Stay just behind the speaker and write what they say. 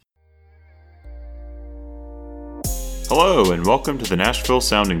Hello, and welcome to the Nashville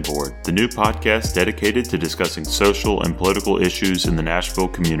Sounding Board, the new podcast dedicated to discussing social and political issues in the Nashville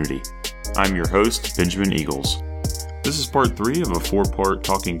community. I'm your host, Benjamin Eagles. This is part 3 of a 4-part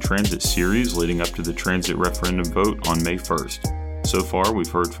Talking Transit series leading up to the transit referendum vote on May 1st. So far, we've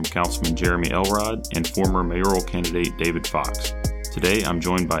heard from Councilman Jeremy Elrod and former mayoral candidate David Fox. Today, I'm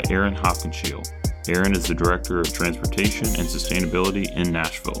joined by Aaron Hopkinshield. Aaron is the Director of Transportation and Sustainability in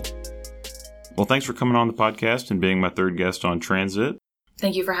Nashville. Well, thanks for coming on the podcast and being my third guest on transit.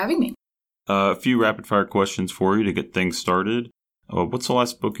 Thank you for having me. A few rapid-fire questions for you to get things started. What's the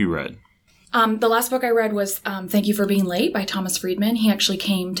last book you read? The last book I read was Thank You for Being Late by Thomas Friedman. He actually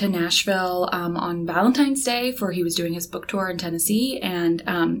came to Nashville on Valentine's Day he was doing his book tour in Tennessee. And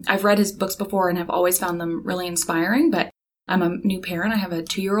I've read his books before and have always found them really inspiring. But I'm a new parent. I have a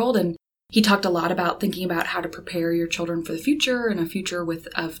 2-year-old, and he talked a lot about thinking about how to prepare your children for the future and a future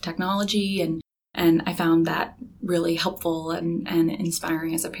of technology. And I found that really helpful and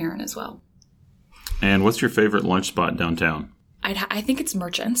inspiring as a parent as well. And what's your favorite lunch spot downtown? I think it's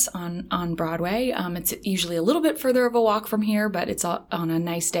Merchants on Broadway. It's usually a little bit further of a walk from here, but it's on a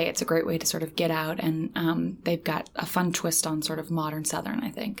nice day. It's a great way to sort of get out, and they've got a fun twist on sort of modern Southern,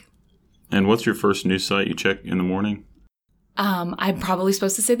 I think. And what's your first news site you check in the morning? I'm probably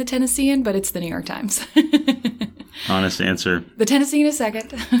supposed to say the Tennessean, but it's the New York Times. Honest answer. The Tennessean is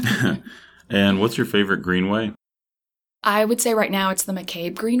second. And what's your favorite greenway? I would say right now it's the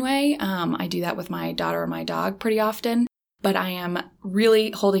McCabe Greenway. I do that with my daughter and my dog pretty often. But I am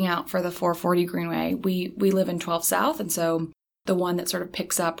really holding out for the 440 Greenway. We live in 12 South, and so the one that sort of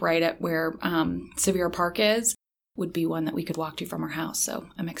picks up right at where Sevier Park is would be one that we could walk to from our house. So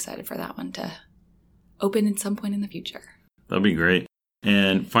I'm excited for that one to open at some point in the future. That'd be great.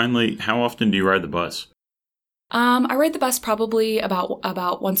 And finally, how often do you ride the bus? I ride the bus probably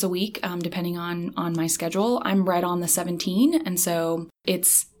about once a week, depending on my schedule. I'm right on the 17, and so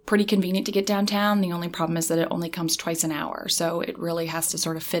it's pretty convenient to get downtown. The only problem is that it only comes twice an hour, so it really has to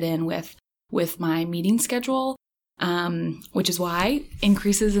sort of fit in with my meeting schedule, which is why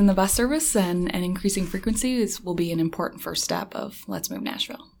increases in the bus service and increasing frequencies will be an important first step of Let's Move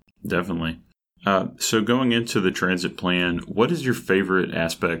Nashville. Definitely. So going into the transit plan, what is your favorite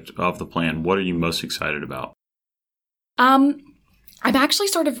aspect of the plan? What are you most excited about? I'm actually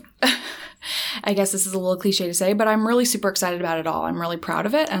sort of, I guess this is a little cliche to say, but I'm really super excited about it all. I'm really proud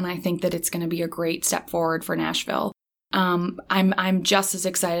of it, and I think that it's going to be a great step forward for Nashville. I'm just as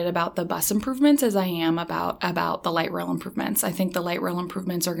excited about the bus improvements as I am about the light rail improvements. I think the light rail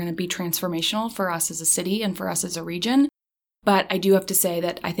improvements are going to be transformational for us as a city and for us as a region. But I do have to say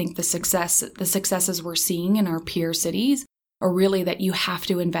that I think the successes we're seeing in our peer cities are really that you have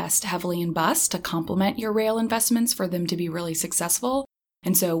to invest heavily in bus to complement your rail investments for them to be really successful.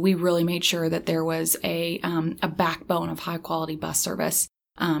 And so we really made sure that there was a backbone of high quality bus service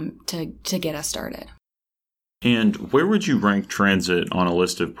to get us started. And where would you rank transit on a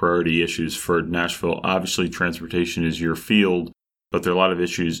list of priority issues for Nashville? Obviously, transportation is your field, but there are a lot of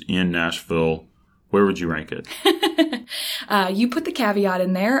issues in Nashville. Where would you rank it? You put the caveat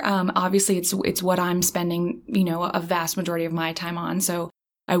in there. Obviously, it's what I'm spending, a vast majority of my time on. So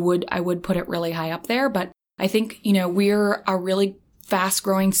I would put it really high up there. But I think, we're a really fast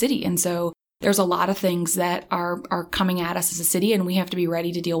growing city. And so there's a lot of things that are coming at us as a city, and we have to be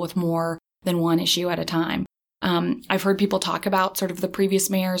ready to deal with more than one issue at a time. I've heard people talk about sort of the previous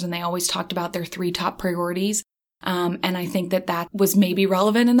mayors, and they always talked about their 3 top priorities. And I think that was maybe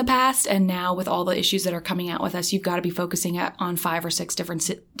relevant in the past. And now with all the issues that are coming out with us, you've got to be focusing on 5 or 6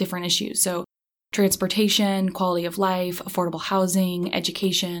 different issues. So transportation, quality of life, affordable housing,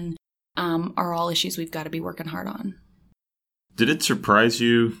 education, are all issues we've got to be working hard on. Did it surprise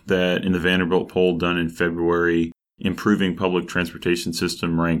you that in the Vanderbilt poll done in February, improving public transportation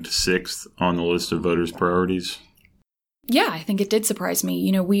system ranked 6th on the list of voters' priorities? Yeah, I think it did surprise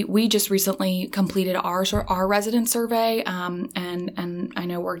me. We just recently completed our resident survey, and I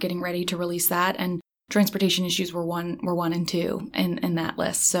know we're getting ready to release that. And transportation issues were 1 and 2 in that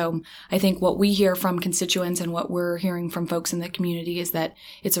list. So I think what we hear from constituents and what we're hearing from folks in the community is that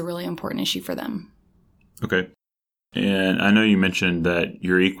it's a really important issue for them. Okay. And I know you mentioned that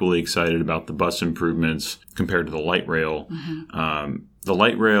you're equally excited about the bus improvements compared to the light rail. Mm-hmm. The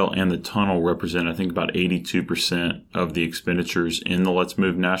light rail and the tunnel represent, I think, about 82% of the expenditures in the Let's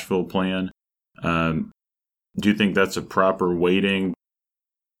Move Nashville plan. Do you think that's a proper weighting?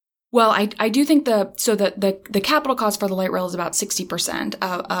 Well, I do think the capital cost for the light rail is about 60%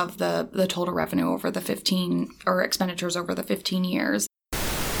 of the total revenue over the 15 or expenditures over the 15 years.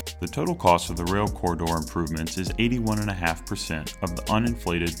 The total cost of the rail corridor improvements is 81.5% of the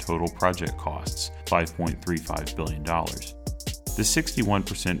uninflated total project costs, $5.35 billion. The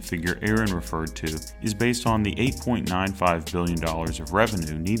 61% figure Aaron referred to is based on the $8.95 billion of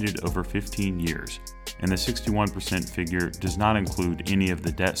revenue needed over 15 years, and the 61% figure does not include any of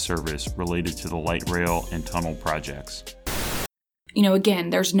the debt service related to the light rail and tunnel projects. Again,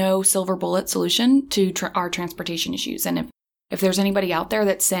 there's no silver bullet solution to our transportation issues. And if there's anybody out there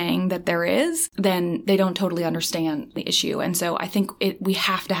that's saying that there is, then they don't totally understand the issue. And so I think we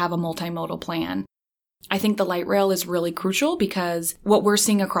have to have a multimodal plan. I think the light rail is really crucial because what we're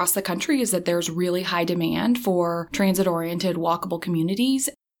seeing across the country is that there's really high demand for transit-oriented walkable communities.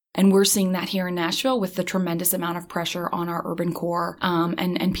 And we're seeing that here in Nashville with the tremendous amount of pressure on our urban core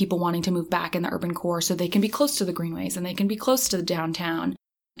and people wanting to move back in the urban core so they can be close to the greenways and they can be close to the downtown.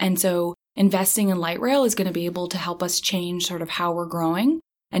 And so investing in light rail is going to be able to help us change sort of how we're growing.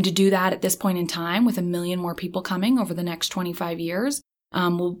 And to do that at this point in time with 1 million more people coming over the next 25 years,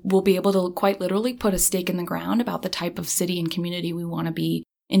 we'll be able to quite literally put a stake in the ground about the type of city and community we want to be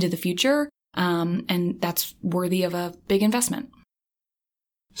into the future. And that's worthy of a big investment.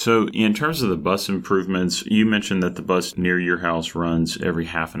 So in terms of the bus improvements, you mentioned that the bus near your house runs every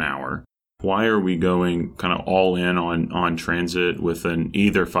half an hour. Why are we going kind of all in on transit with an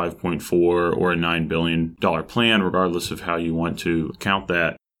either 5.4 or a $9 billion plan, regardless of how you want to count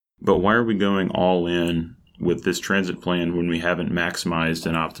that? But why are we going all in with this transit plan when we haven't maximized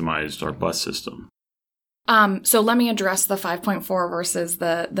and optimized our bus system? So let me address the 5.4 versus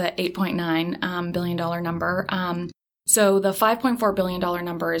the $8.9 billion number. So the $5.4 billion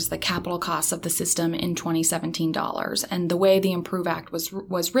number is the capital cost of the system in 2017 dollars. And the way the Improve Act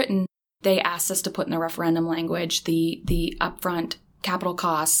was written, they asked us to put in the referendum language the upfront capital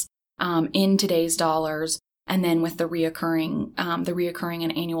costs in today's dollars, and then with the reoccurring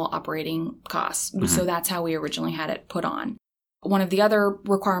and annual operating costs. Mm-hmm. So that's how we originally had it put on. One of the other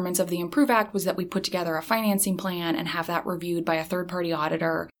requirements of the Improve Act was that we put together a financing plan and have that reviewed by a third-party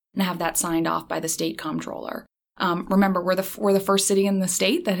auditor and have that signed off by the state comptroller. Remember, we're the first city in the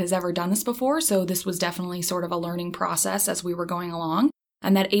state that has ever done this before, so this was definitely sort of a learning process as we were going along.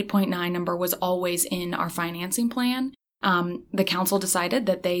 And that 8.9 number was always in our financing plan. The council decided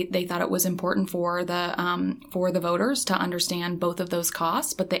that they thought it was important for the voters to understand both of those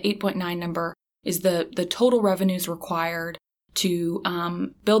costs, but the 8.9 number is the total revenues required to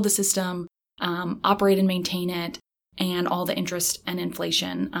build the system, operate and maintain it, and all the interest and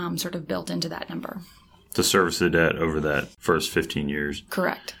inflation sort of built into that number. To service the debt over that first 15 years.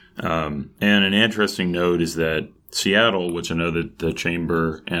 Correct. And an interesting note is that Seattle, which I know that the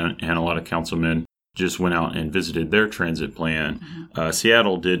chamber and a lot of councilmen just went out and visited their transit plan. Mm-hmm.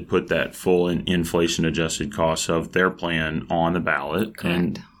 Seattle did put that full inflation-adjusted cost of their plan on the ballot. Correct.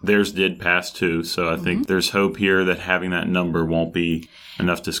 And theirs did pass too. So I think there's hope here that having that number won't be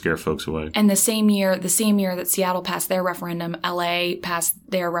enough to scare folks away. And the same year that Seattle passed their referendum, LA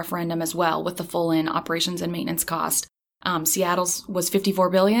passed their referendum as well with the full-in operations and maintenance cost. Seattle's was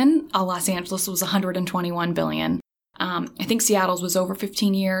 $54 billion. Los Angeles was $121 billion. I think Seattle's was over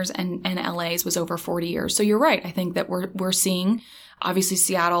 15 years and LA's was over 40 years. So you're right. I think that we're seeing, obviously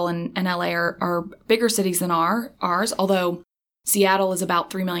Seattle and LA are bigger cities than ours, although Seattle is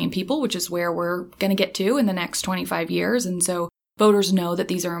about 3 million people, which is where we're going to get to in the next 25 years. And so voters know that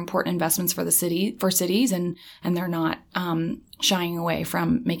these are important investments for cities and they're not shying away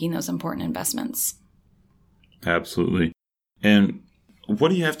from making those important investments. Absolutely. And what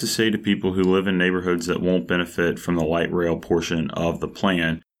do you have to say to people who live in neighborhoods that won't benefit from the light rail portion of the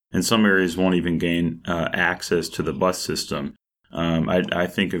plan, and some areas won't even gain access to the bus system? I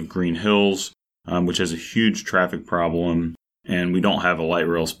think of Green Hills, which has a huge traffic problem, and we don't have a light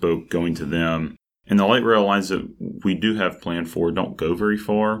rail spoke going to them. And the light rail lines that we do have planned for don't go very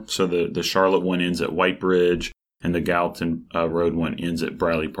far. So the Charlotte one ends at White Bridge, and the Gallatin Road one ends at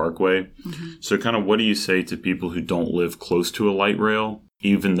Briley Parkway. Mm-hmm. So kind of what do you say to people who don't live close to a light rail,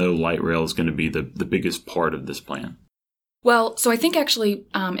 even though light rail is going to be the biggest part of this plan? Well, so I think actually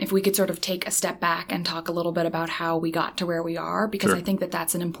if we could sort of take a step back and talk a little bit about how we got to where we are, because sure. I think that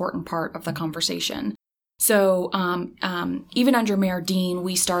that's an important part of the conversation. So even under Mayor Dean,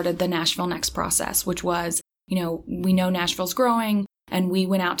 we started the Nashville Next process, which was, we know Nashville's growing, and we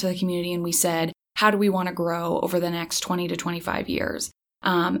went out to the community and we said, how do we want to grow over the next 20 to 25 years?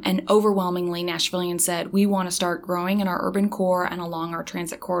 And overwhelmingly, Nashvillians said, we want to start growing in our urban core and along our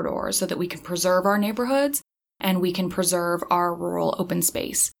transit corridors so that we can preserve our neighborhoods and we can preserve our rural open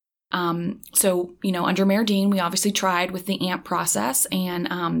space. So, under Mayor Dean, we obviously tried with the AMP process,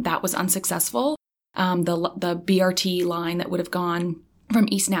 and that was unsuccessful. The BRT line that would have gone from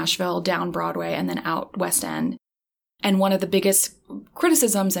East Nashville down Broadway and then out West End. And one of the biggest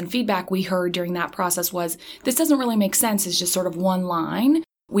criticisms and feedback we heard during that process was, this doesn't really make sense. It's just sort of one line.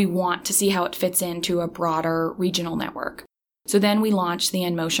 We want to see how it fits into a broader regional network. So then we launched the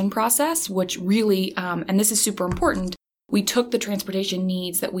InMotion process, which really, and this is super important, we took the transportation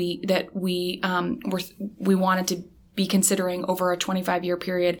needs that we wanted to be considering over a 25-year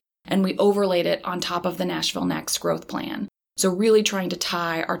period, and we overlaid it on top of the Nashville Next growth plan. So really trying to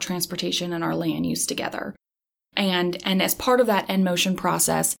tie our transportation and our land use together. And as part of that InMotion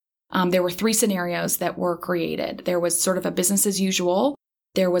process, there were 3 scenarios that were created. There was sort of a business as usual.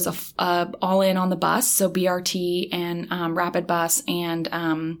 There was a all in on the bus, so BRT and rapid bus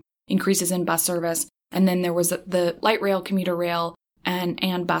and increases in bus service. And then there was the light rail, commuter rail,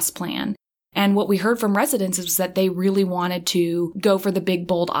 and bus plan. And what we heard from residents is that they really wanted to go for the big,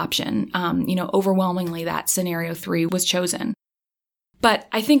 bold option. Overwhelmingly, that scenario 3 was chosen. But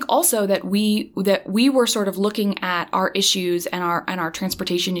I think also that we were sort of looking at our issues and our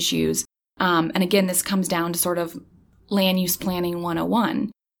transportation issues. And again, this comes down to sort of land use planning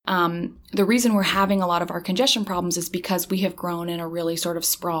 101. The reason we're having a lot of our congestion problems is because we have grown in a really sort of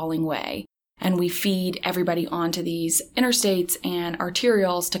sprawling way. And we feed everybody onto these interstates and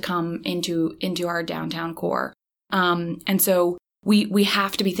arterials to come into our downtown core. And so we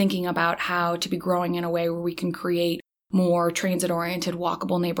have to be thinking about how to be growing in a way where we can create more transit-oriented,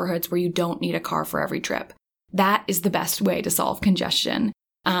 walkable neighborhoods where you don't need a car for every trip. That is the best way to solve congestion,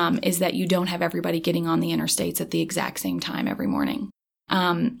 is that you don't have everybody getting on the interstates at the exact same time every morning.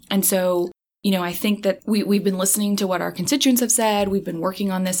 And so, I think that we've been listening to what our constituents have said. We've been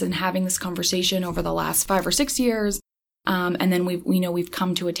working on this and having this conversation over the last 5 or 6 years. And then we've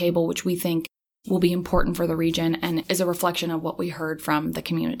come to a table which we think will be important for the region and is a reflection of what we heard from the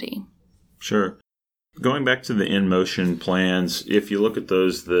community. Sure. Going back to the InMotion plans, if you look at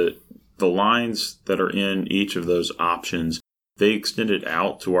those, the lines that are in each of those options, they extended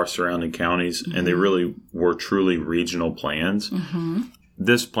out to our surrounding counties, and they really were truly regional plans. Mm-hmm.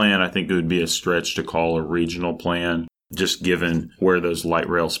 This plan, I think it would be a stretch to call a regional plan, just given where those light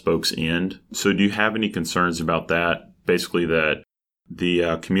rail spokes end. So do you have any concerns about that? Basically that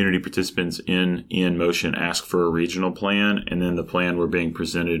the community participants in InMotion ask for a regional plan, and then the plan we're being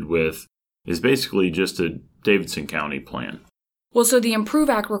presented with is basically just a Davidson County plan. Well, so the Improve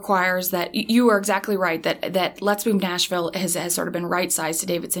Act requires that, you are exactly right, that Let's Move Nashville has sort of been right-sized to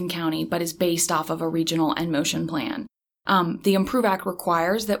Davidson County, but is based off of a regional InMotion plan. The Improve Act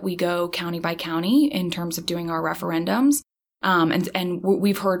requires that we go county by county in terms of doing our referendums. And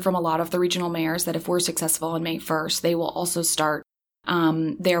we've heard from a lot of the regional mayors that if we're successful on May 1st, they will also start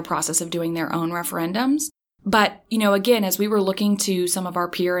their process of doing their own referendums. But, again, as we were looking to some of our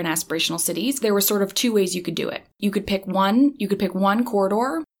peer and aspirational cities, there were sort of 2 ways you could do it. You could pick one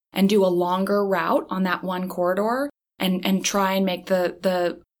corridor and do a longer route on that one corridor and try and make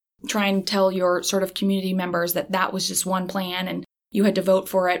try and tell your sort of community members that was just one plan and you had to vote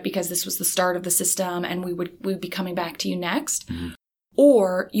for it because this was the start of the system and we'd be coming back to you next. Mm-hmm.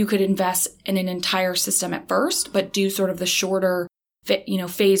 Or you could invest in an entire system at first, but do sort of the shorter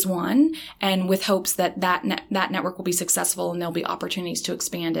phase 1, and with hopes that network will be successful and there'll be opportunities to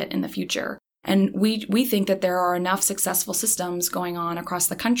expand it in the future. And we think that there are enough successful systems going on across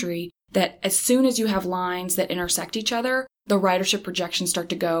the country that as soon as you have lines that intersect each other, the ridership projections start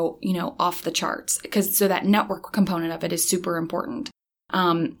to go, off the charts, so that network component of it is super important.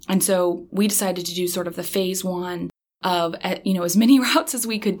 And so we decided to do sort of the phase 1 of, as many routes as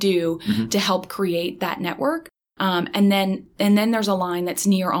we could do to help create that network. And then there's a line that's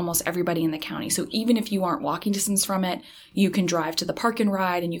near almost everybody in the county. So even if you aren't walking distance from it, you can drive to the park and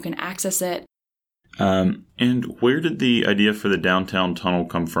ride and you can access it. And where did the idea for the downtown tunnel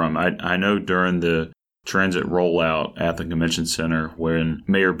come from? I know during the transit rollout at the convention center, when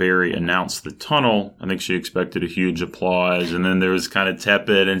Mayor Berry announced the tunnel, I think she expected a huge applause, and then there was kind of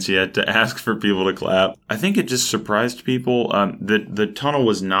tepid and she had to ask for people to clap. I think it just surprised people that the tunnel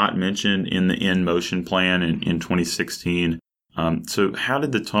was not mentioned in the InMotion plan in 2016. So how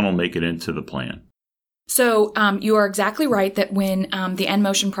did the tunnel make it into the plan? So you are exactly right that when the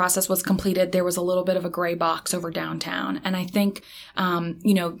InMotion process was completed, there was a little bit of a gray box over downtown. And I think,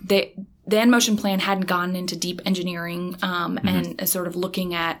 the InMotion plan hadn't gone into deep engineering and sort of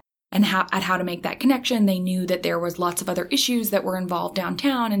looking at how to make that connection. They knew that there was lots of other issues that were involved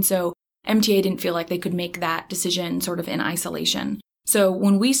downtown. And so MTA didn't feel like they could make that decision sort of in isolation. So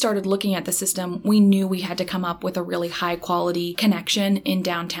when we started looking at the system, we knew we had to come up with a really high quality connection in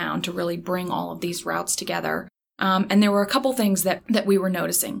downtown to really bring all of these routes together. And there were a couple things that we were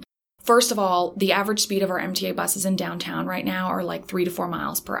noticing. first of all, the average speed of our MTA buses in downtown right now are like 3 to 4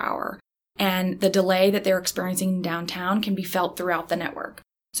 miles per hour. And the delay that they're experiencing in downtown can be felt throughout the network.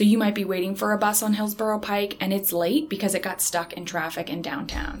 So you might be waiting for a bus on Hillsborough Pike and it's late because it got stuck in traffic in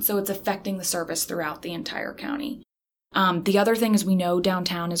downtown. So it's affecting the service throughout the entire county. The other thing is we know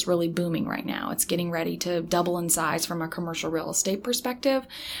downtown is really booming right now. It's getting ready to double in size from a commercial real estate perspective.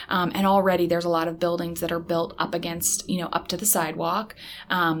 And already there's a lot of buildings that are built up against, up to the sidewalk.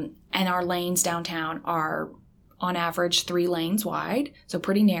 And our lanes downtown are on average 3 lanes wide, so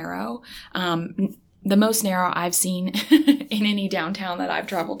pretty narrow. The most narrow I've seen in any downtown that I've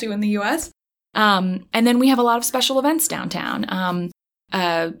traveled to in the U.S. And then we have a lot of special events downtown.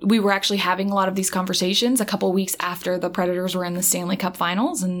 We were actually having a lot of these conversations a couple weeks after the Predators were in the Stanley Cup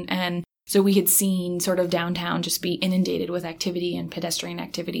Finals. And so we had seen sort of downtown just be inundated with activity and pedestrian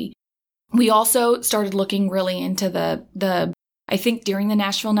activity. We also started looking really into I think during the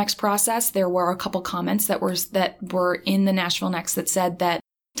Nashville Next process, there were a couple comments that were in the Nashville Next that said that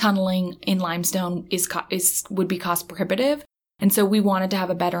tunneling in limestone would be cost prohibitive. And so we wanted to have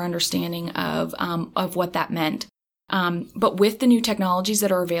a better understanding of what that meant. But with the new technologies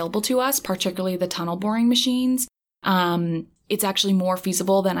that are available to us, particularly the tunnel boring machines, it's actually more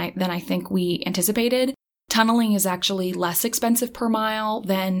feasible than I think we anticipated. Tunneling is actually less expensive per mile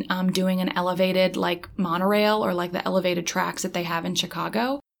than doing an elevated like monorail or like the elevated tracks that they have in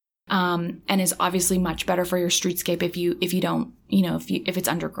Chicago, and is obviously much better for your streetscape if you don't if it's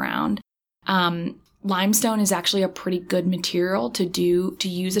underground. Limestone is actually a pretty good material to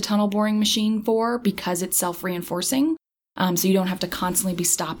use a tunnel boring machine for because it's self-reinforcing. So you don't have to constantly be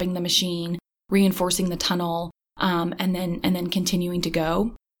stopping the machine, reinforcing the tunnel, and then continuing to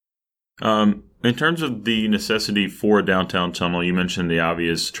go. In terms of the necessity for a downtown tunnel, you mentioned the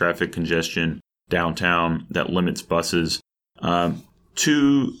obvious traffic congestion downtown that limits buses.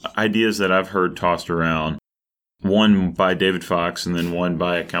 2 ideas that I've heard tossed around, one by David Fox and then one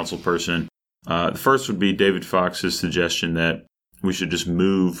by a council person. The first would be David Fox's suggestion that we should just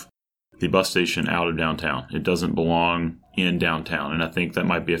move the bus station out of downtown. It doesn't belong in downtown. And I think that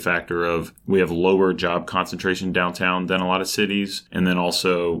might be a factor of we have lower job concentration downtown than a lot of cities. And then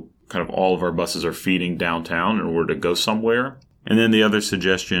also kind of all of our buses are feeding downtown in order to go somewhere. And then the other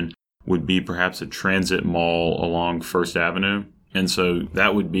suggestion would be perhaps a transit mall along First Avenue. And so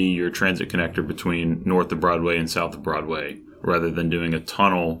that would be your transit connector between north of Broadway and south of Broadway, rather than doing a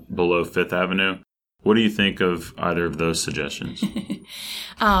tunnel below Fifth Avenue. What do you think of either of those suggestions?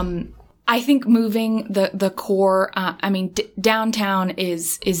 I think moving the core, downtown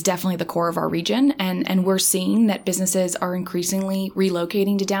is definitely the core of our region. And we're seeing that businesses are increasingly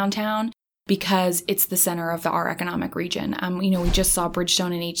relocating to downtown because it's the center of our economic region. We just saw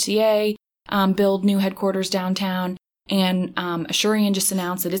Bridgestone and HCA build new headquarters downtown. And Asurion just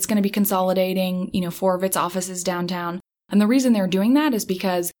announced that it's going to be consolidating, 4 of its offices downtown. And the reason they're doing that is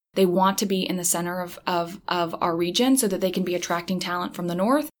because they want to be in the center of our region so that they can be attracting talent from the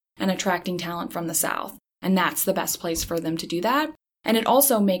north and attracting talent from the south. And that's the best place for them to do that. And it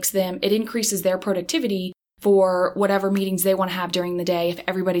also it increases their productivity for whatever meetings they want to have during the day if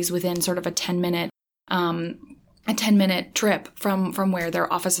everybody's within sort of a 10-minute trip from where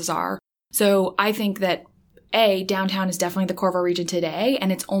their offices are. So I think that downtown is definitely the core of our region today,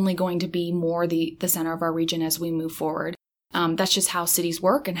 and it's only going to be more the center of our region as we move forward. That's just how cities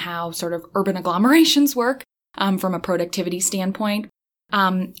work and how sort of urban agglomerations work from a productivity standpoint.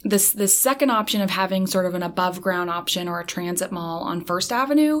 The second option of having sort of an above ground option or a transit mall on First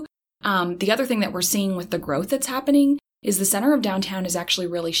Avenue, the other thing that we're seeing with the growth that's happening is the center of downtown is actually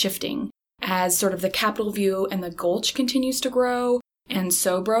really shifting as sort of the Capitol View and the Gulch continues to grow and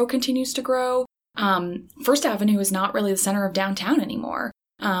Sobro continues to grow. First Avenue is not really the center of downtown anymore.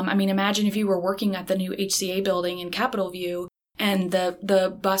 Imagine if you were working at the new HCA building in Capitol View and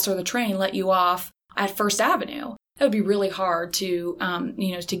the bus or the train let you off at First Avenue. That would be really hard to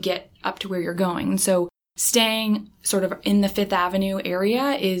get up to where you're going. And so staying sort of in the Fifth Avenue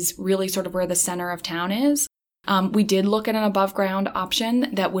area is really sort of where the center of town is. We did look at an above ground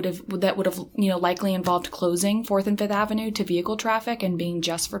option that would have likely involved closing 4th and 5th Avenue to vehicle traffic and being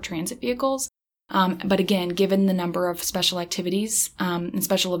just for transit vehicles. But again, given the number of special activities and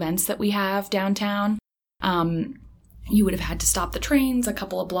special events that we have downtown, you would have had to stop the trains a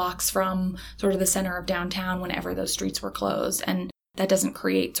couple of blocks from sort of the center of downtown whenever those streets were closed. And that doesn't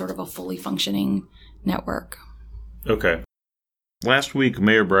create sort of a fully functioning network. Okay. Last week,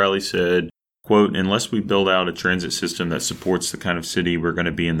 Mayor Briley said, quote, "Unless we build out a transit system that supports the kind of city we're going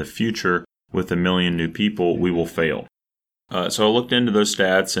to be in the future with 1 million new people, we will fail." So I looked into those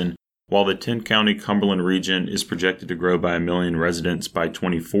stats, and While the 10-county Cumberland region is projected to grow by 1 million residents by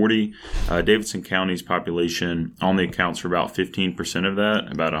 2040, Davidson County's population only accounts for about 15% of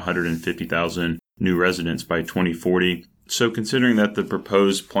that, about 150,000 new residents by 2040. So considering that the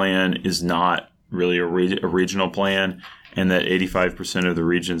proposed plan is not really a regional plan, and that 85% of the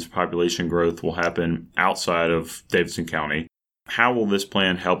region's population growth will happen outside of Davidson County, how will this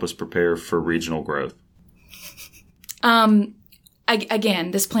plan help us prepare for regional growth?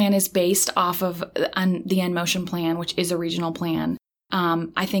 Again, this plan is based off of the NMotion plan, which is a regional plan.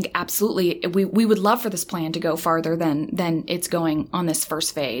 I think absolutely we would love for this plan to go farther than it's going on this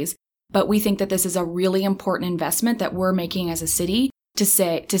first phase. But we think that this is a really important investment that we're making as a city to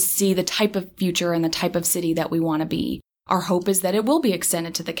see the type of future and the type of city that we want to be. Our hope is that it will be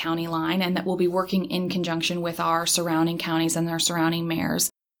extended to the county line and that we'll be working in conjunction with our surrounding counties and our surrounding mayors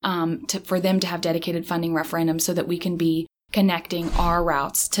for them to have dedicated funding referendums so that we can be connecting our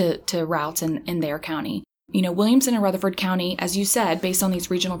routes to routes in their county. Williamson and Rutherford County, as you said, based on these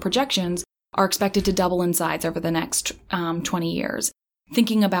regional projections, are expected to double in size over the next 20 years.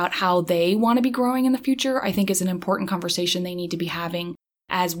 Thinking about how they want to be growing in the future, I think is an important conversation they need to be having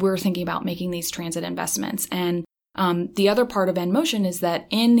as we're thinking about making these transit investments. And the other part of NMotion is that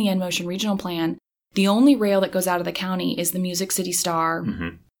in the NMotion regional plan, the only rail that goes out of the county is the Music City Star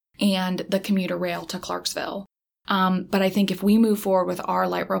and the commuter rail to Clarksville. But I think if we move forward with our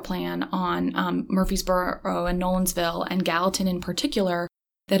light rail plan on Murfreesboro and Nolensville and Gallatin in particular,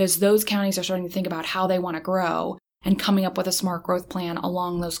 that as those counties are starting to think about how they want to grow and coming up with a smart growth plan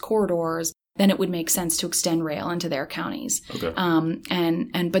along those corridors, then it would make sense to extend rail into their counties. Okay.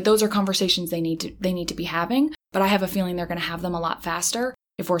 But those are conversations they need to be having. But I have a feeling they're going to have them a lot faster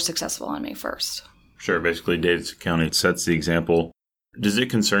if we're successful on May 1st. Sure. Basically, Davidson County sets the example. Does it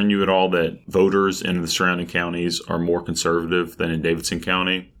concern you at all that voters in the surrounding counties are more conservative than in Davidson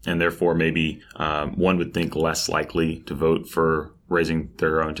County, and therefore maybe one would think less likely to vote for raising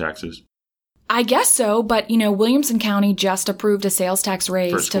their own taxes? I guess so, but Williamson County just approved a sales tax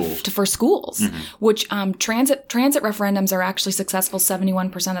raise for schools, which transit referendums are actually successful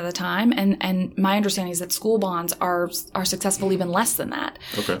 71% of the time, and my understanding is that school bonds are successful even less than that.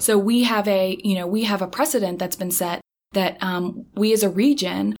 Okay. So we have a precedent that's been set that we as a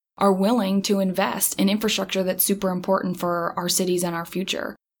region are willing to invest in infrastructure that's super important for our cities and our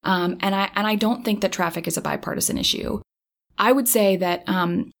future. And I don't think that traffic is a bipartisan issue. I would say that,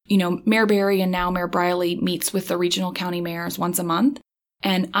 Mayor Berry and now Mayor Briley meets with the regional county mayors once a month.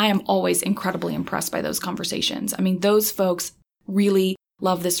 And I am always incredibly impressed by those conversations. I mean, those folks really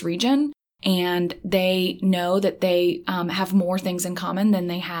love this region and they know that they have more things in common than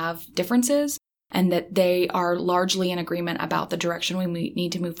they have differences, and that they are largely in agreement about the direction we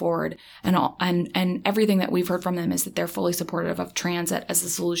need to move forward. And everything that we've heard from them is that they're fully supportive of transit as a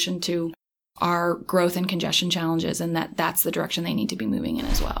solution to our growth and congestion challenges, and that's the direction they need to be moving in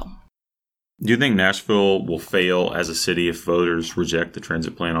as well. Do you think Nashville will fail as a city if voters reject the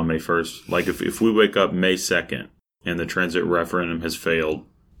transit plan on May 1st? Like if we wake up May 2nd and the transit referendum has failed,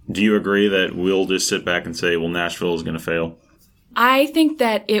 do you agree that we'll just sit back and say, well, Nashville is going to fail? I think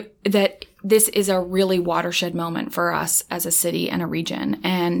that this is a really watershed moment for us as a city and a region.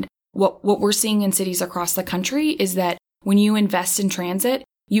 And what we're seeing in cities across the country is that when you invest in transit,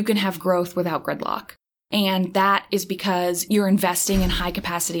 you can have growth without gridlock. And that is because you're investing in high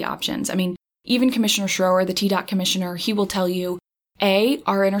capacity options. I mean, even Commissioner Schroer, the TDOT commissioner, he will tell you, A,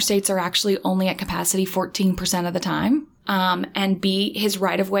 our interstates are actually only at capacity 14% of the time. And B, his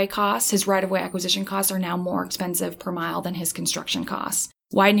right-of-way acquisition costs are now more expensive per mile than his construction costs.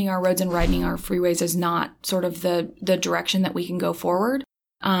 Widening our roads and widening our freeways is not sort of the direction that we can go forward.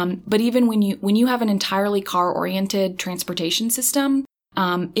 But even when you have an entirely car-oriented transportation system,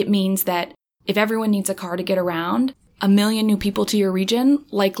 it means that if everyone needs a car to get around, 1 million new people to your region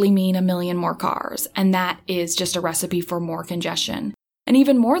likely mean 1 million more cars. And that is just a recipe for more congestion. And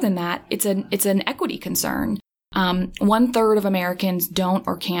even more than that, it's an equity concern. 1/3 of Americans don't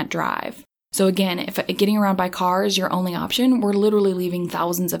or can't drive. So again, if getting around by car is your only option, we're literally leaving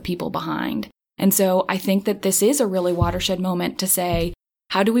thousands of people behind. And so I think that this is a really watershed moment to say,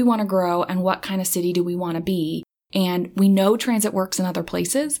 how do we want to grow and what kind of city do we want to be? And we know transit works in other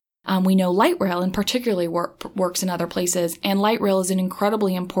places. We know light rail in particularly works in other places. And light rail is an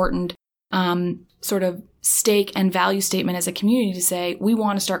incredibly important sort of stake and value statement as a community to say, we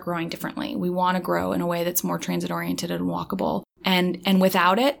want to start growing differently. We want to grow in a way that's more transit oriented and walkable. And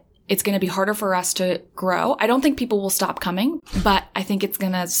without it, it's going to be harder for us to grow. I don't think people will stop coming, but I think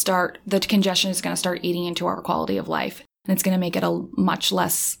the congestion is going to start eating into our quality of life. And it's going to make it a much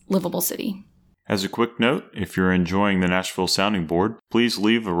less livable city. As a quick note, if you're enjoying the Nashville Sounding Board, please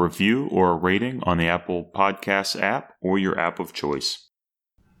leave a review or a rating on the Apple Podcasts app or your app of choice.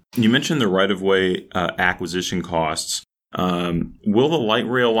 You mentioned the right-of-way acquisition costs. Will the light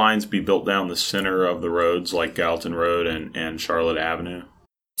rail lines be built down the center of the roads like Gallatin Road and Charlotte Avenue?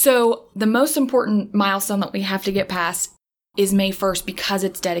 So the most important milestone that we have to get past is May 1st because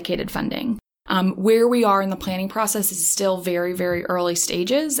it's dedicated funding. Where we are in the planning process is still very, very early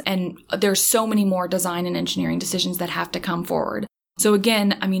stages, and there's so many more design and engineering decisions that have to come forward. So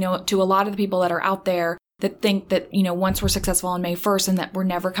again, to a lot of the people that are out there that think that, once we're successful on May 1st and that we're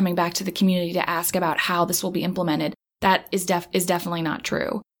never coming back to the community to ask about how this will be implemented, that is definitely not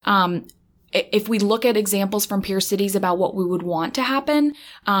true. If we look at examples from peer cities about what we would want to happen,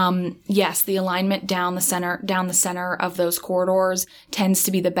 yes, the alignment down the center of those corridors tends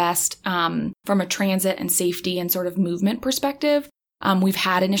to be the best from a transit and safety and sort of movement perspective. We've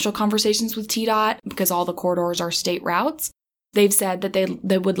had initial conversations with TDOT because all the corridors are state routes. They've said that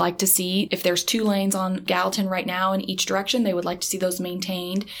they would like to see, if there's 2 lanes on Gallatin right now in each direction, they would like to see those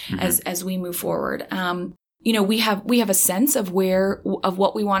maintained as we move forward. We have a sense of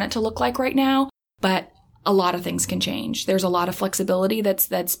what we want it to look like right now, but a lot of things can change. There's a lot of flexibility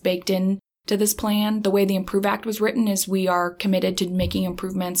that's baked in to this plan. The way the Improve Act was written is we are committed to making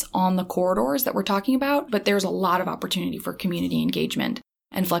improvements on the corridors that we're talking about, but there's a lot of opportunity for community engagement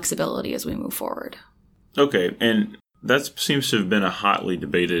and flexibility as we move forward. Okay, and that seems to have been a hotly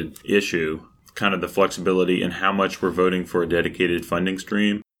debated issue, kind of the flexibility and how much we're voting for a dedicated funding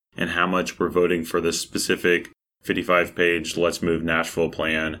stream and how much we're voting for the specific 55-page Let's Move Nashville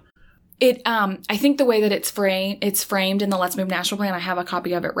plan. I think the way that it's framed in the Let's Move Nashville plan, I have a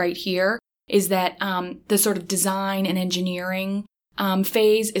copy of it right here, is that the sort of design and engineering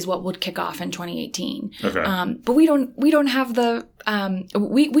phase is what would kick off in 2018. Okay. But we don't have the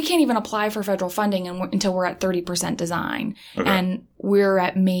we can't even apply for federal funding until we're at 30% design, okay. And we're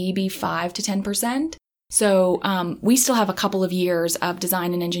at maybe 5 to 10%. So we still have a couple of years of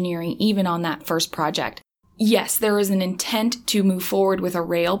design and engineering, even on that first project. Yes, there is an intent to move forward with a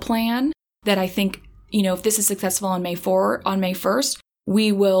rail plan that I think, if this is successful on May 1st,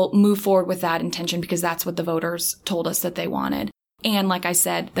 we will move forward with that intention because that's what the voters told us that they wanted. And like I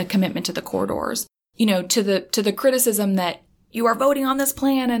said, the commitment to the corridors. To the criticism that you are voting on this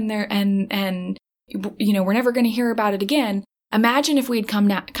plan and we're never going to hear about it again. Imagine if we'd come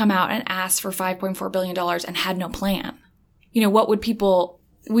out and asked for $5.4 billion and had no plan.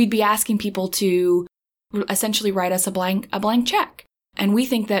 We'd be asking people to essentially write us a blank check. And we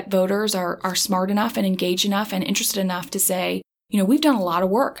think that voters are smart enough and engaged enough and interested enough to say, we've done a lot of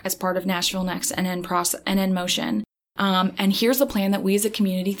work as part of Nashville Next and in Motion. And here's the plan that we as a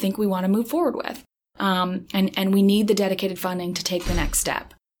community think we want to move forward with. And we need the dedicated funding to take the next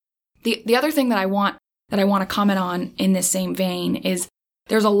step. The other thing that I want to comment on in this same vein is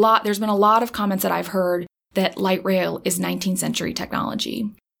there's been a lot of comments that I've heard that light rail is 19th century technology.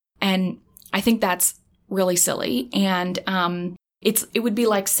 And I think that's really silly. And it would be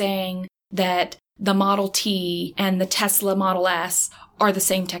like saying that the Model T and the Tesla Model S are the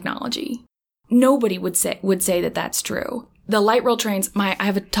same technology. Nobody would say that that's true. The light rail trains, I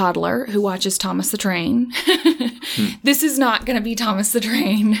have a toddler who watches Thomas the Train. This is not going to be Thomas the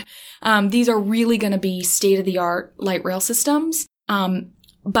Train. These are really going to be state-of-the-art light rail systems.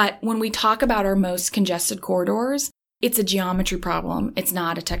 But when we talk about our most congested corridors, it's a geometry problem. It's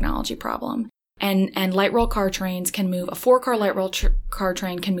not a technology problem. And light rail car trains can move, a 4-car light rail car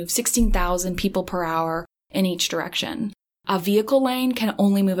train can move 16,000 people per hour in each direction. A vehicle lane can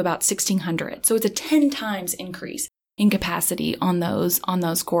only move about 1,600. So it's a 10 times increase in capacity on those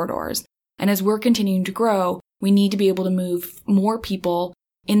corridors. And as we're continuing to grow, we need to be able to move more people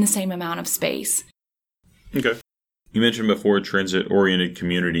in the same amount of space. Okay. You mentioned before transit-oriented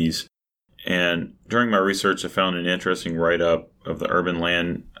communities. And during my research, I found an interesting write-up of the Urban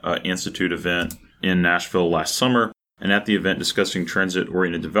Land Institute event in Nashville last summer. And at the event discussing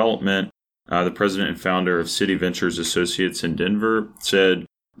transit-oriented development, the president and founder of City Ventures Associates in Denver said,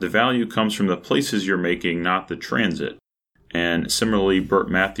 "The value comes from the places you're making, not the transit." And similarly, Burt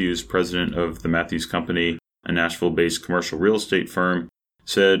Matthews, president of the Matthews Company, a Nashville-based commercial real estate firm,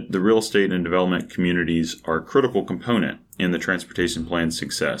 said the real estate and development communities are a critical component in the transportation plan's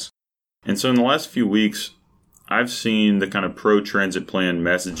success. And so in the last few weeks, I've seen the kind of pro-transit plan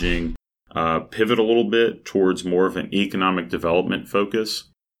messaging pivot a little bit towards more of an economic development focus.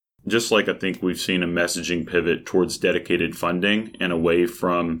 Just like I think we've seen a messaging pivot towards dedicated funding and away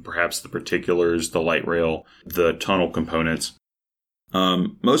from perhaps the particulars, the light rail, the tunnel components.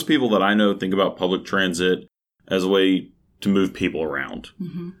 Most people that I know think about public transit as a way to move people around.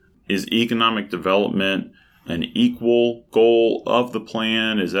 Mm-hmm. is economic development an equal goal of the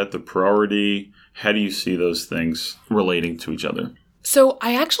plan? Is that the priority? How do you see those things relating to each other? So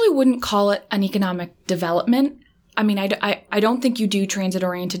I actually wouldn't call it an economic development. I mean, I don't think you do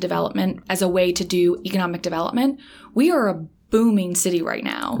transit-oriented development as a way to do economic development. We are a booming city right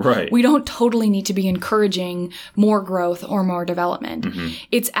now. Right. We don't totally need to be encouraging more growth or more development. Mm-hmm.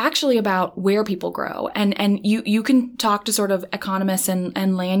 It's actually about where people grow. And you can talk to sort of economists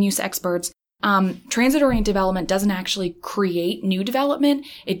and land use experts. Transit-oriented development doesn't actually create new development.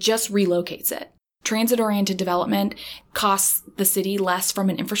 It just relocates it. Transit-oriented development costs the city less from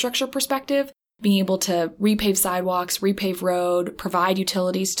an infrastructure perspective, being able to repave sidewalks, repave road, provide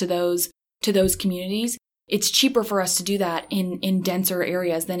utilities to those communities. It's cheaper for us to do that in denser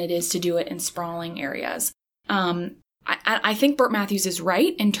areas than it is to do it in sprawling areas. I think Burt Matthews is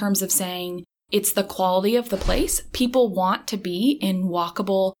right in terms of saying it's the quality of the place. People want to be in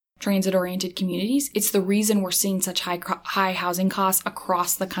walkable, transit-oriented communities. It's the reason we're seeing such high housing costs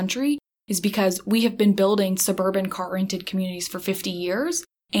across the country is because we have been building suburban car-rented communities for 50 years,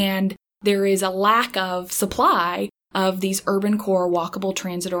 and there is a lack of supply of these urban core walkable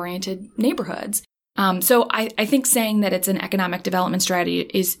transit-oriented neighborhoods. So I think saying that it's an economic development strategy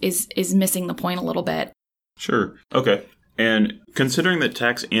is missing the point a little bit. Sure. Okay. And considering that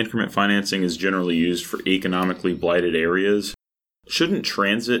tax increment financing is generally used for economically blighted areas, shouldn't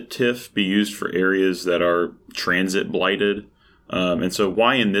transit TIF be used for areas that are transit blighted? And so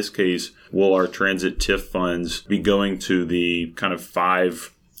why in this case will our transit TIF funds be going to the kind of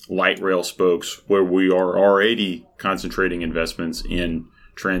 5 light rail spokes where we are already concentrating investments in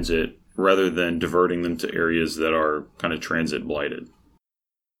transit rather than diverting them to areas that are kind of transit blighted?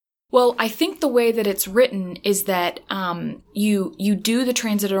 Well, I think the way that it's written is that you do the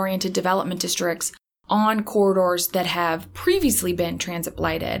transit-oriented development districts on corridors that have previously been transit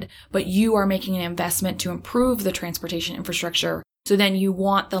blighted, but you are making an investment to improve the transportation infrastructure. So then you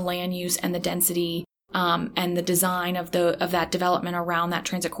want the land use and the density and the design of that development around that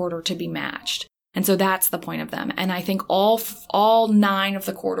transit corridor to be matched. And so that's the point of them. And I think all 9 of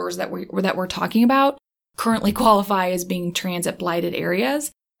the corridors that we're talking about currently qualify as being transit blighted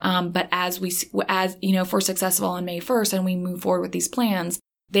areas. But as if we're successful on May 1st and we move forward with these plans,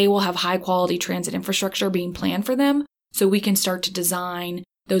 they will have high quality transit infrastructure being planned for them. So we can start to design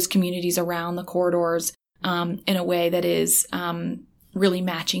those communities around the corridors in a way that is really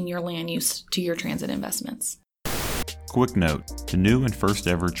matching your land use to your transit investments. Quick note, the new and first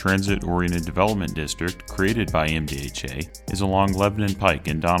ever transit-oriented development district created by MDHA is along Lebanon Pike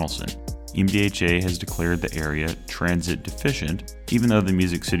in Donelson. MDHA has declared the area transit deficient, even though the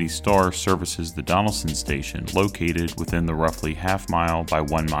Music City Star services the Donelson station located within the roughly half-mile by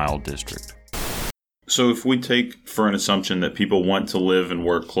 1-mile district. So if we take for an assumption that people want to live and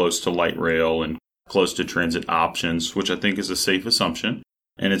work close to light rail and close to transit options, which I think is a safe assumption,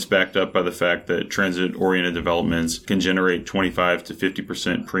 and it's backed up by the fact that transit-oriented developments can generate 25 to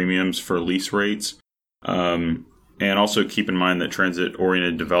 50% premiums for lease rates. And also keep in mind that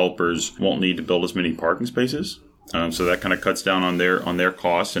transit-oriented developers won't need to build as many parking spaces. So that kind of cuts down on their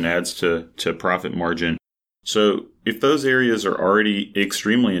costs and adds to profit margin. So if those areas are already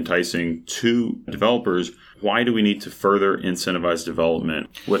extremely enticing to developers, why do we need to further incentivize development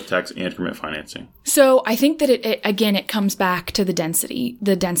with tax increment financing? So I think that it comes back to the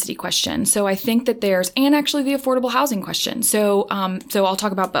density question. So I think that and actually the affordable housing question. So I'll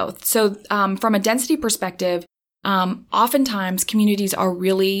talk about both. So from a density perspective, oftentimes communities are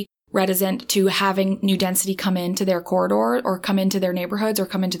really reticent to having new density come into their corridor or come into their neighborhoods or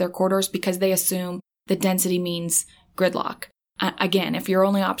come into their corridors because they assume that density means gridlock. Again, if your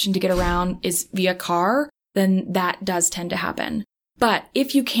only option to get around is via car, then that does tend to happen. But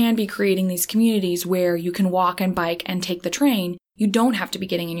if you can be creating these communities where you can walk and bike and take the train, you don't have to be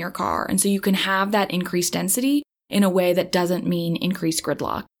getting in your car. And so you can have that increased density in a way that doesn't mean increased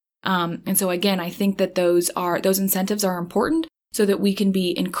gridlock. And so again, I think that those incentives are important so that we can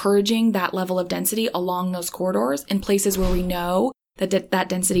be encouraging that level of density along those corridors in places where we know that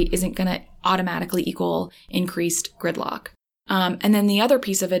density isn't going to automatically equal increased gridlock. And then the other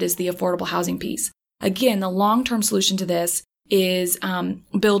piece of it is the affordable housing piece. Again, the long-term solution to this is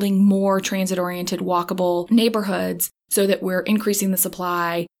building more transit-oriented walkable neighborhoods so that we're increasing the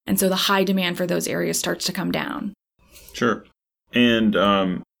supply and so the high demand for those areas starts to come down. Sure. And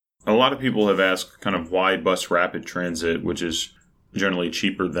a lot of people have asked kind of why bus rapid transit, which is generally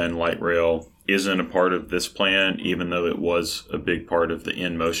cheaper than light rail, isn't a part of this plan, even though it was a big part of the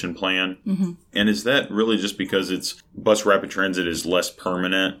in-motion plan. Mm-hmm. And is that really just because bus rapid transit is less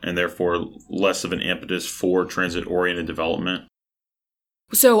permanent and therefore less of an impetus for transit-oriented development?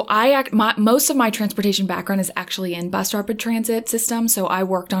 So most of my transportation background is actually in bus rapid transit systems. So I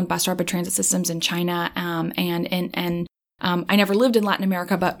worked on bus rapid transit systems in China, and I never lived in Latin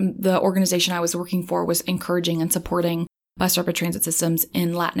America, but the organization I was working for was encouraging and supporting bus rapid transit systems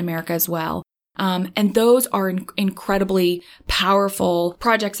in Latin America as well. And those are incredibly powerful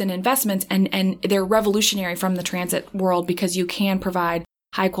projects and investments, and they're revolutionary from the transit world because you can provide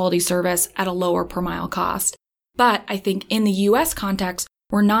high quality service at a lower per mile cost. But I think in the US context,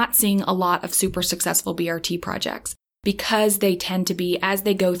 we're not seeing a lot of super successful BRT projects because they tend to be, as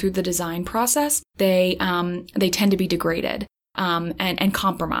they go through the design process, they tend to be degraded, and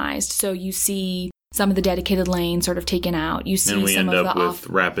compromised. So you see some of the dedicated lanes sort of taken out. You see and we some end of up the with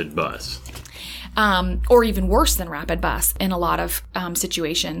rapid bus. Or even worse than rapid bus in a lot of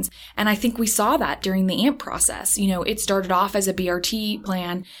situations. And I think we saw that during the AMP process. It started off as a BRT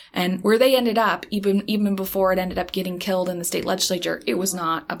plan, and where they ended up, even before it ended up getting killed in the state legislature, it was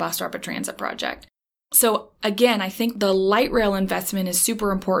not a bus rapid transit project. So again, I think the light rail investment is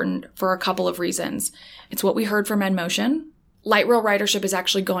super important for a couple of reasons. It's what we heard from EdMotion. Light rail ridership is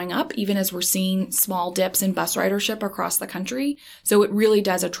actually going up, even as we're seeing small dips in bus ridership across the country. So it really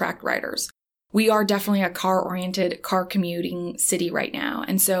does attract riders. We are definitely a car-oriented, car-commuting city right now.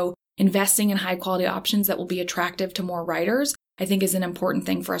 And so investing in high-quality options that will be attractive to more riders, I think, is an important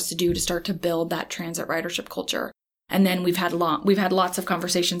thing for us to do to start to build that transit ridership culture. And then we've had lots of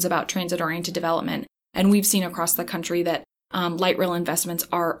conversations about transit-oriented development. And we've seen across the country that light rail investments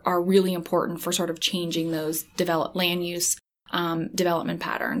are really important for sort of changing those land use development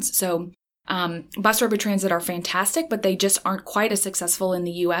patterns. So bus rapid transit are fantastic, but they just aren't quite as successful in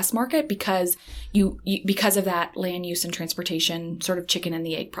the U.S. market because because of that land use and transportation sort of chicken and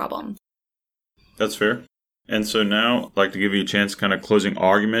the egg problem. That's fair. And so now I'd like to give you a chance, kind of closing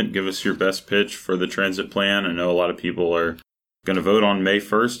argument. Give us your best pitch for the transit plan. I know a lot of people are going to vote on May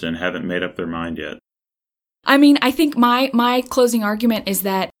 1st and haven't made up their mind yet. I mean, I think my closing argument is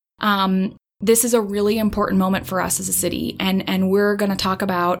that this is a really important moment for us as a city, and we're going to talk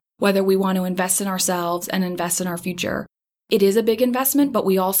about whether we want to invest in ourselves and invest in our future. It is a big investment, but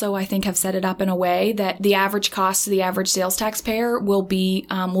we also, I think, have set it up in a way that the average cost to the average sales taxpayer will be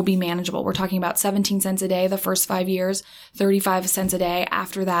manageable. We're talking about 17 cents a day the first 5 years, 35 cents a day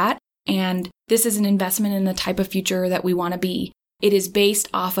after that. And this is an investment in the type of future that we want to be. It is based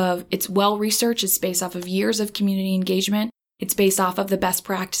off of, it's well-researched, it's based off of years of community engagement. It's based off of the best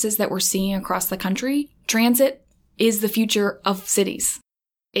practices that we're seeing across the country. Transit is the future of cities.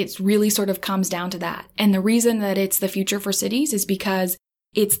 It really sort of comes down to that. And the reason that it's the future for cities is because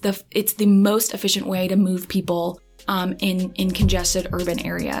it's the most efficient way to move people in congested urban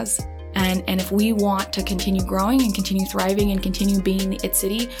areas. And if we want to continue growing and continue thriving and continue being the IT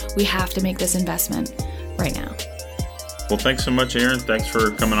city, we have to make this investment right now. Well, thanks so much, Erin. Thanks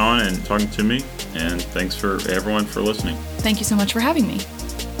for coming on and talking to me. And thanks for everyone for listening. Thank you so much for having me.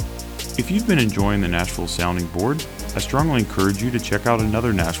 If you've been enjoying the Nashville Sounding Board, I strongly encourage you to check out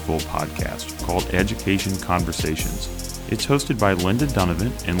another Nashville podcast called Education Conversations. It's hosted by Linda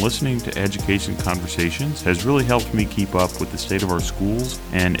Donovan, and listening to Education Conversations has really helped me keep up with the state of our schools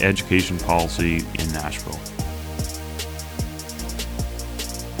and education policy in Nashville.